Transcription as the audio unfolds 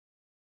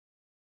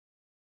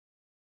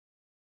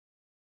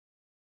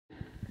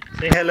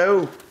Say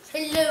hello.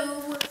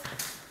 Hello.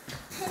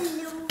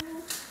 Hello.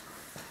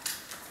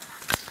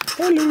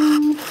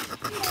 Hello.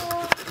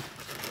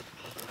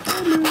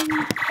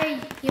 Hello.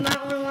 Hey, you might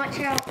want to watch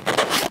out.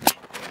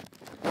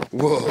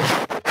 Whoa.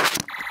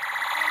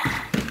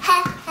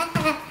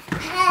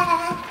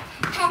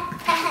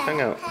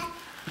 Hang out.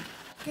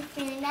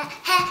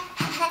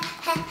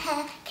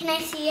 Can I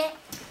see it?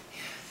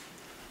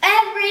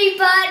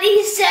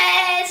 Everybody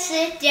says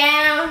sit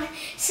down,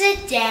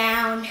 sit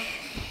down.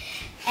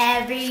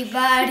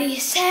 Everybody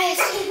says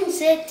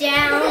sit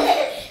down,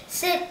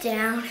 sit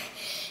down.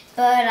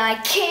 But I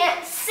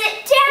can't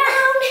sit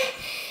down,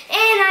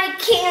 and I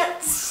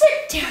can't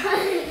sit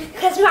down,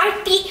 because my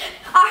feet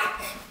are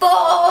full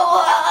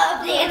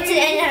of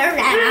dancing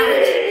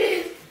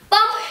around.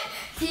 Bump,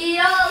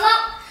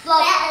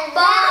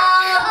 bump,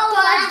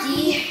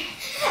 buddy.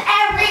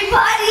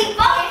 Everybody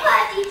bump,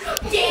 buddy,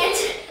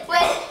 dance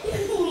with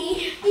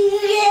me.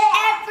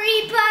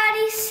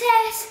 Everybody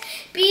says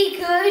be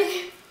good,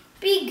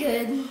 be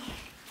good.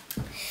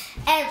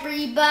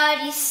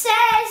 Everybody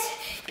says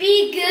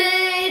be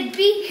good,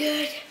 be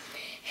good.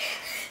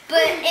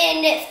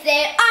 And if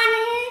they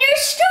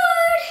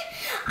understood,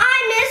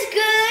 I'm as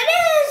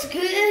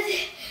good,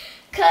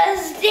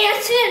 'cause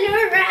dancing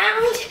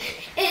around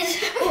is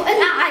what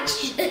I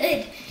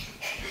should.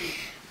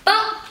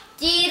 Bump,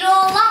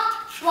 deedle,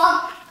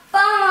 bump,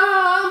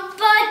 bump,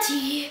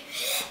 buddy.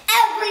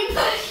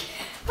 Everybody,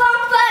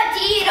 bump,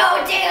 deedle,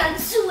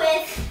 dance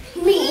with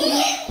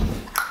me.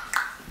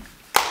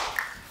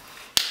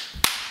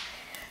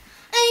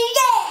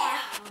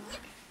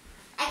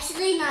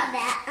 Actually, not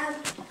that.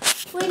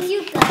 When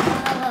you go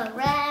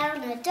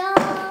around a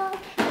dog,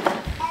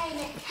 and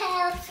it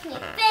helps me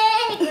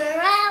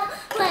figure out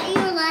what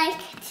you like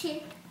to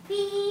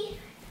be.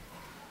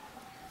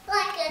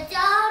 Like a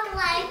dog,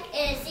 like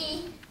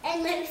Izzy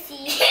and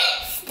Lucy,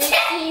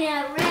 sticking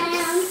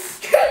around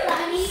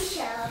funny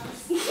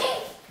shows.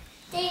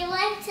 They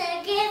like to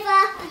give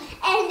up,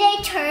 and they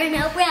turn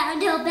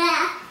around or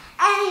back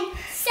and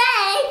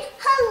say,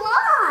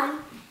 "Hello,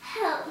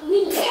 help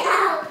me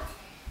out."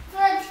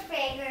 Good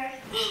figure.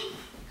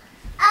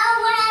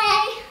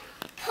 Away,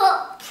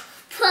 pop,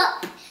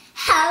 pop,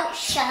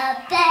 house a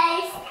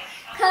bass,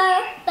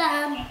 curb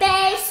and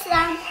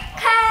baseline,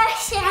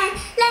 curse and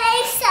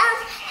lace on.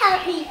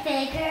 Help me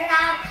figure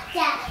out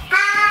that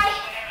I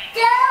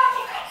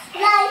don't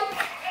like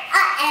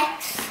a X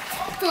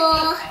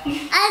for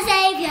a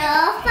Xavier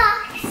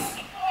Fox.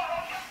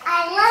 I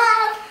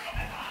love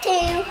to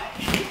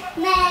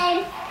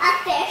name a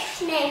fish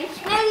named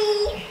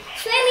Swimmy,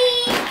 Swimmy.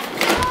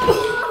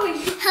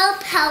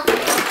 Help, help.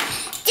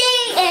 D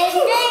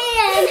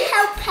and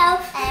help,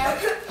 help, help.